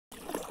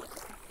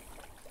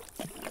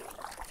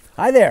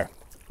Hi there,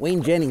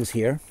 Wayne Jennings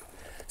here.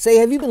 Say,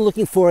 have you been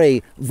looking for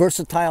a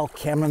versatile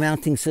camera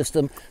mounting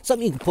system?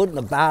 Something you can put in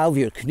the bow of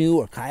your canoe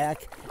or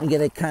kayak and get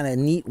a kind of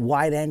neat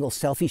wide-angle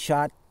selfie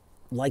shot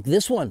like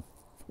this one?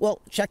 Well,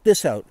 check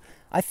this out.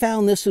 I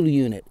found this little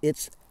unit.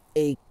 It's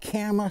a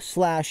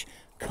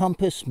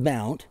camera/compass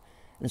mount,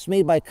 and it's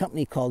made by a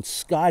company called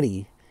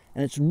Scotty,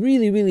 and it's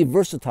really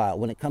versatile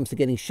when it comes to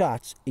getting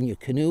shots in your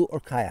canoe or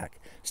kayak.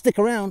 Stick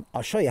around,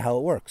 I'll show you how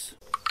it works.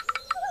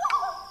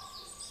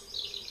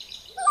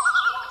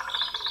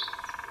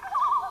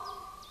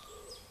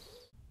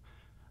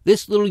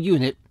 This little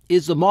unit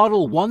is the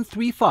Model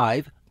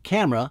 135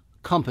 camera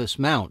compass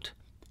mount,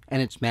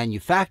 and it's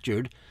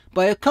manufactured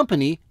by a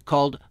company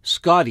called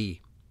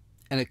Scotty,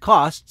 and it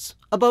costs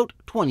about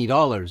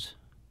 $20.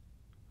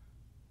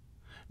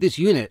 This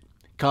unit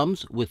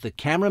comes with the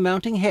camera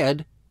mounting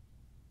head,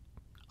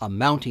 a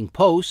mounting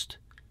post,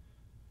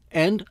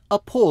 and a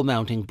pole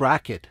mounting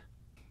bracket.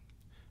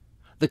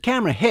 The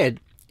camera head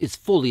is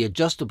fully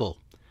adjustable,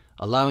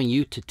 allowing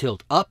you to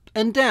tilt up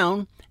and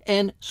down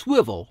and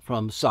swivel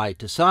from side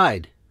to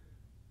side.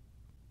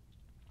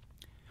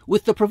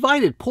 With the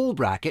provided pole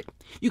bracket,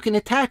 you can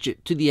attach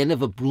it to the end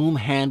of a broom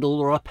handle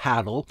or a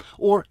paddle,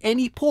 or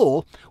any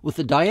pole with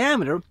a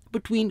diameter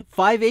between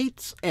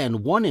 5/8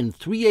 and 1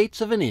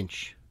 3/8 of an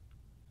inch.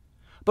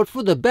 But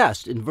for the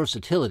best in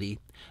versatility,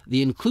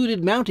 the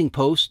included mounting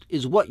post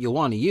is what you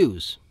want to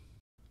use.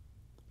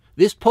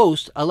 This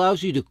post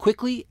allows you to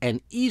quickly and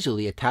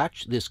easily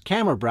attach this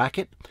camera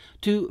bracket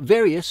to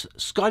various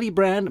Scotty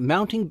brand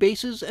mounting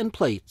bases and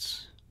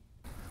plates.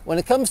 When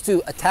it comes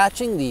to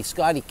attaching the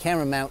Scotty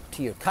camera mount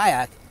to your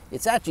kayak,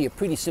 it's actually a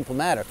pretty simple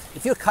matter.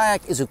 If your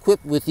kayak is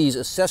equipped with these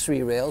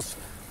accessory rails,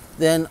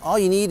 then all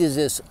you need is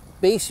this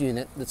base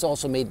unit that's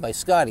also made by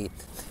Scotty,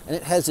 and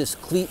it has this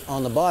cleat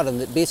on the bottom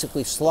that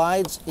basically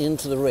slides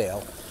into the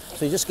rail.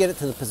 So you just get it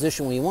to the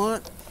position where you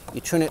want. You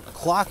turn it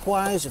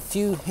clockwise, a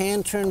few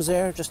hand turns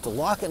there just to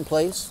lock it in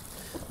place.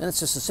 Then it's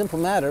just a simple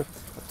matter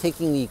of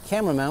taking the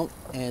camera mount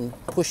and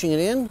pushing it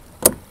in,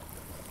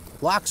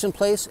 locks in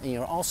place, and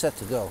you're all set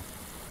to go.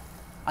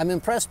 I'm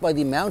impressed by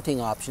the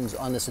mounting options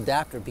on this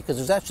adapter because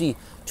there's actually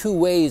two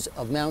ways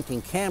of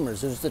mounting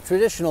cameras. There's the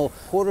traditional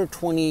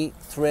 1/4-20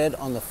 thread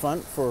on the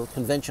front for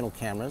conventional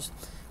cameras,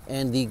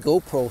 and the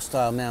GoPro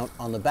style mount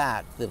on the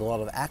back that a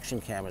lot of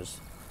action cameras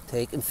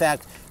take. In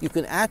fact, you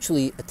can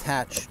actually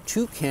attach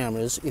two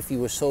cameras if you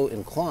were so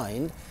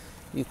inclined.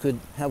 You could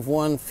have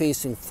one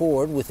facing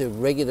forward with a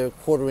regular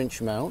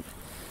 1/4-inch mount,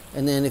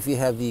 and then if you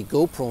have the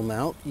GoPro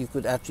mount, you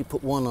could actually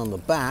put one on the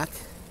back,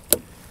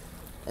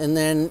 and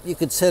then you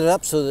could set it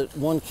up so that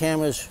one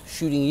camera is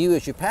shooting you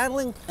as you're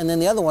paddling, and then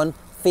the other one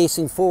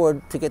facing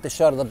forward to get the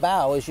shot of the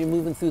bow as you're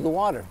moving through the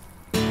water.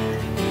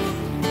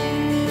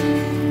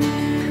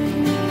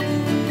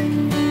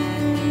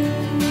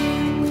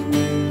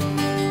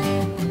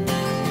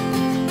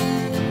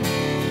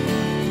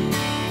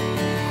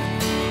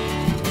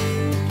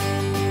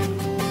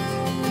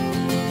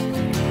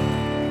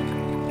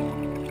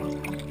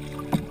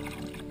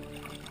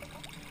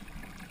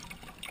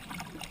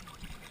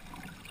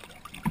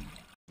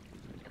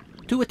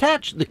 To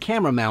attach the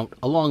camera mount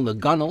along the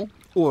gunnel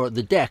or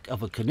the deck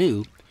of a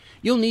canoe,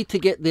 you'll need to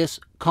get this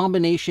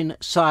combination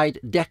side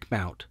deck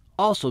mount,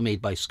 also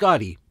made by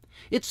Scotty.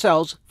 It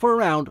sells for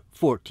around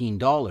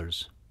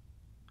 $14.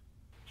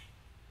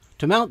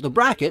 To mount the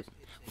bracket,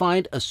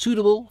 find a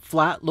suitable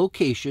flat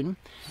location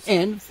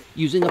and,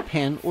 using a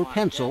pen or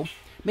pencil,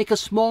 make a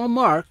small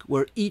mark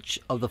where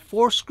each of the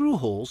 4 screw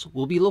holes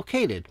will be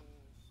located.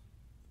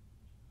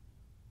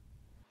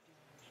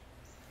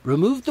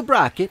 Remove the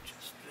bracket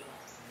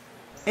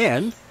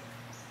and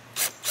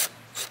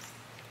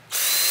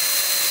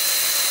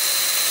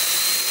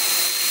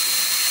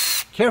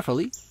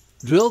carefully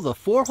drill the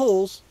 4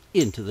 holes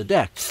into the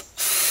deck.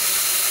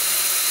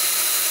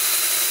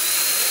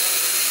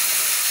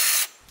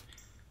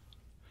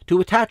 To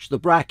attach the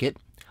bracket,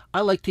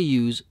 I like to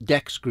use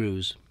deck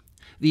screws.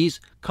 These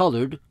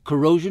colored,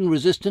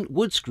 corrosion-resistant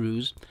wood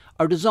screws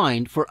are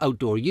designed for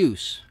outdoor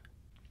use.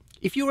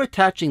 If you're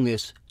attaching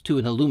this to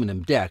an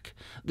aluminum deck,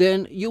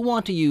 then you'll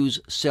want to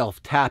use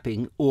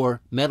self-tapping or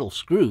metal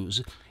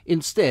screws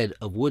instead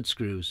of wood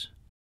screws.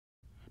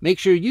 Make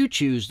sure you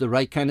choose the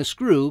right kind of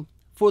screw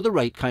for the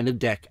right kind of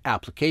deck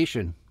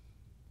application.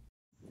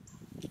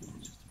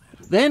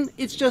 Then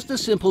it's just a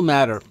simple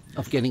matter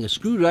of getting a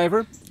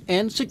screwdriver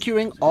and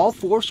securing all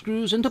 4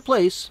 screws into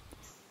place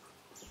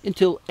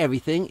until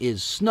everything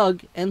is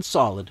snug and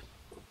solid.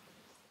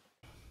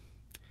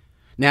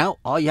 Now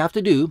all you have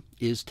to do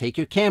is take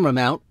your camera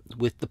mount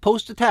with the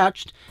post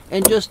attached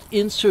and just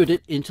insert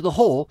it into the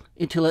hole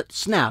until it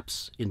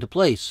snaps into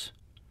place.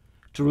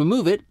 To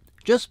remove it,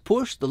 just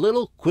push the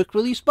little quick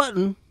release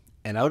button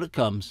and out it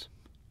comes.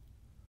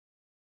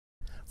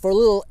 For a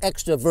little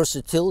extra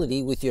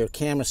versatility with your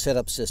camera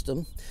setup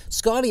system,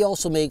 Scotty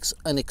also makes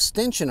an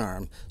extension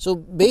arm. So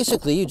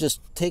basically you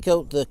just take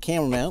out the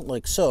camera mount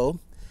like so,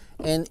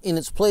 and in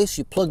its place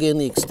you plug in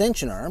the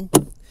extension arm.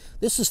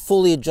 This is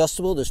fully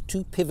adjustable. There's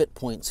 2 pivot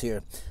points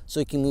here, so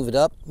you can move it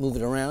up, move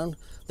it around.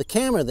 The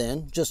camera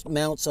then just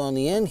mounts on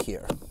the end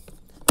here.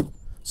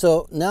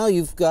 So now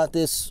you've got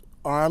this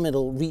arm,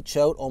 it'll reach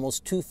out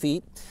almost 2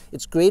 feet.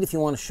 It's great if you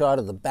want a shot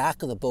of the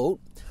back of the boat,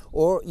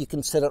 or you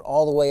can set it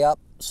all the way up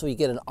so you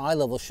get an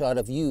eye-level shot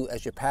of you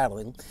as you're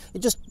paddling. It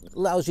just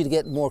allows you to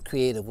get more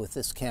creative with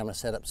this camera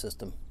setup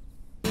system.